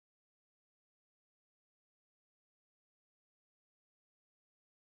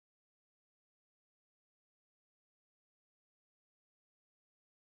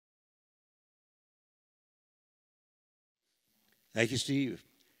Thank you, Steve.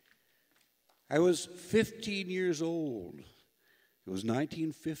 I was 15 years old. It was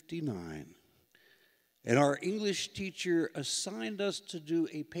 1959. And our English teacher assigned us to do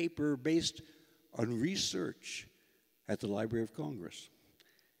a paper based on research at the Library of Congress.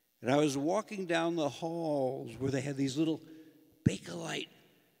 And I was walking down the halls where they had these little Bakelite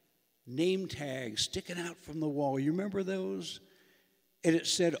name tags sticking out from the wall. You remember those? And it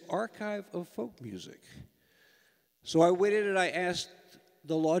said Archive of Folk Music. So I went in and I asked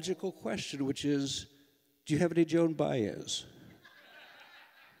the logical question, which is, do you have any Joan Baez?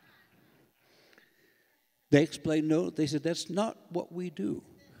 They explained, no. They said, that's not what we do.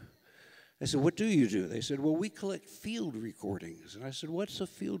 I said, what do you do? They said, well, we collect field recordings. And I said, what's a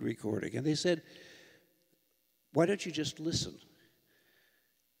field recording? And they said, why don't you just listen?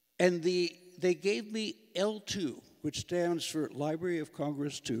 And they gave me L2, which stands for Library of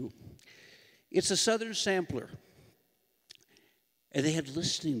Congress 2. It's a Southern sampler. And they had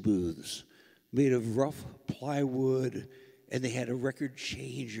listening booths made of rough plywood, and they had a record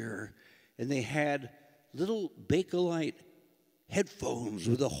changer, and they had little Bakelite headphones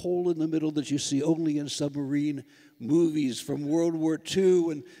with a hole in the middle that you see only in submarine movies from World War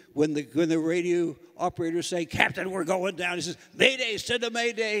II. And when the radio operator say, Captain, we're going down, he says, Mayday, send a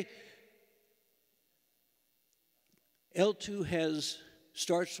Mayday. L2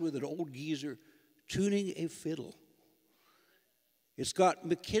 starts with an old geezer tuning a fiddle. It's got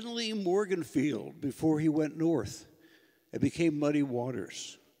McKinley Morganfield before he went north and became Muddy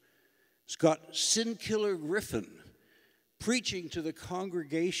Waters. It's got Sin Killer Griffin preaching to the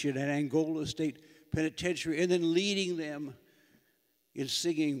congregation at Angola State Penitentiary and then leading them in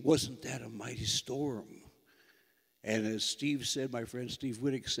singing, Wasn't That a Mighty Storm? And as Steve said, my friend Steve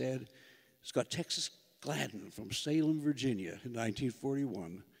Wittick said, it's got Texas Gladden from Salem, Virginia in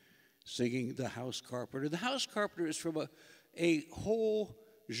 1941 singing the House Carpenter. The House Carpenter is from a whole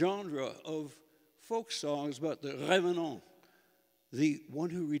genre of folk songs about the revenant, the one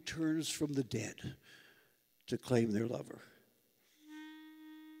who returns from the dead to claim their lover.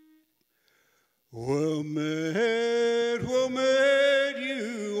 Well met,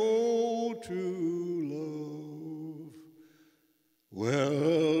 you old true love.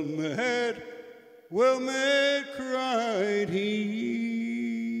 Well met, cried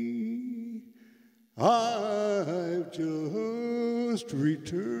he. I've just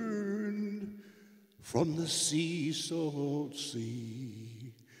returned from the sea, salt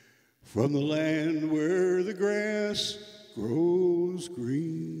sea, from the land where the grass grows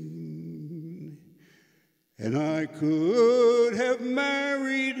green. And I could have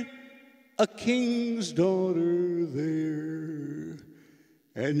married a king's daughter there,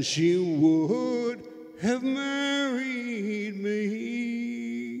 and she would have married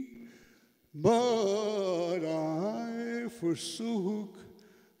me. But I forsook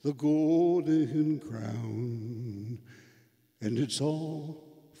the golden crown, and it's all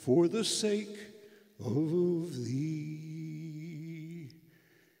for the sake of thee.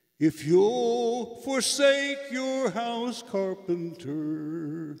 If you'll forsake your house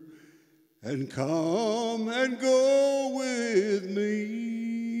carpenter and come and go with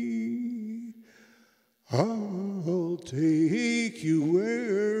me, I'll take you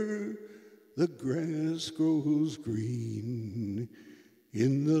where the grass grows green,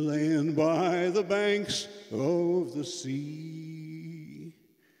 in the land by the banks of the sea.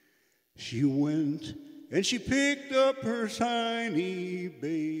 She went and she picked up her tiny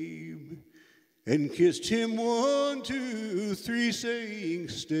babe and kissed him 1, 2, 3, saying,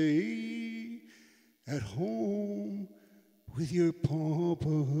 stay at home with your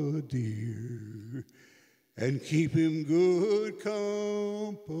papa dear and keep him good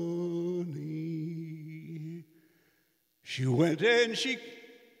company. She went and she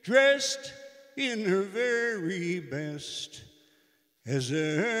dressed in her very best, as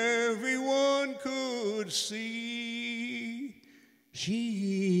everyone could see.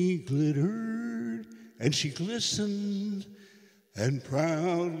 She glittered and she glistened, and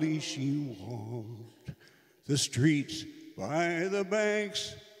proudly she walked the streets by the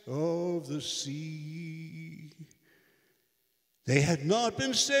banks of the sea. They had not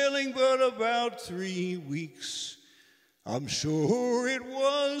been sailing but about 3 weeks. I'm sure it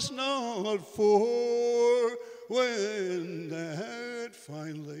was not for when that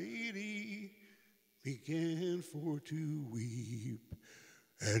fine lady began for to weep,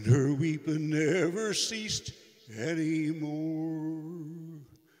 and her weeping never ceased anymore.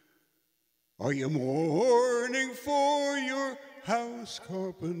 Are you mourning for your house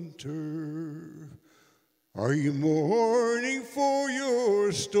carpenter? Are you mourning for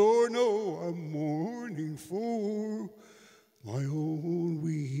your store? No, I'm mourning for my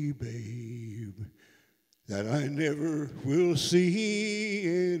that I never will see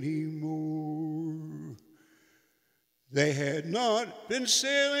anymore. They had not been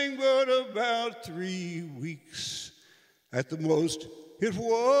sailing but about 3 weeks. At the most, it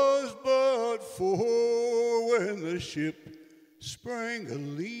was but 4 when the ship sprang a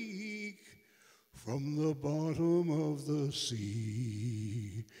leak from the bottom of the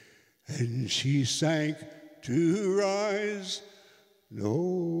sea, and she sank to rise no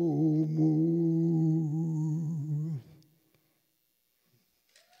more.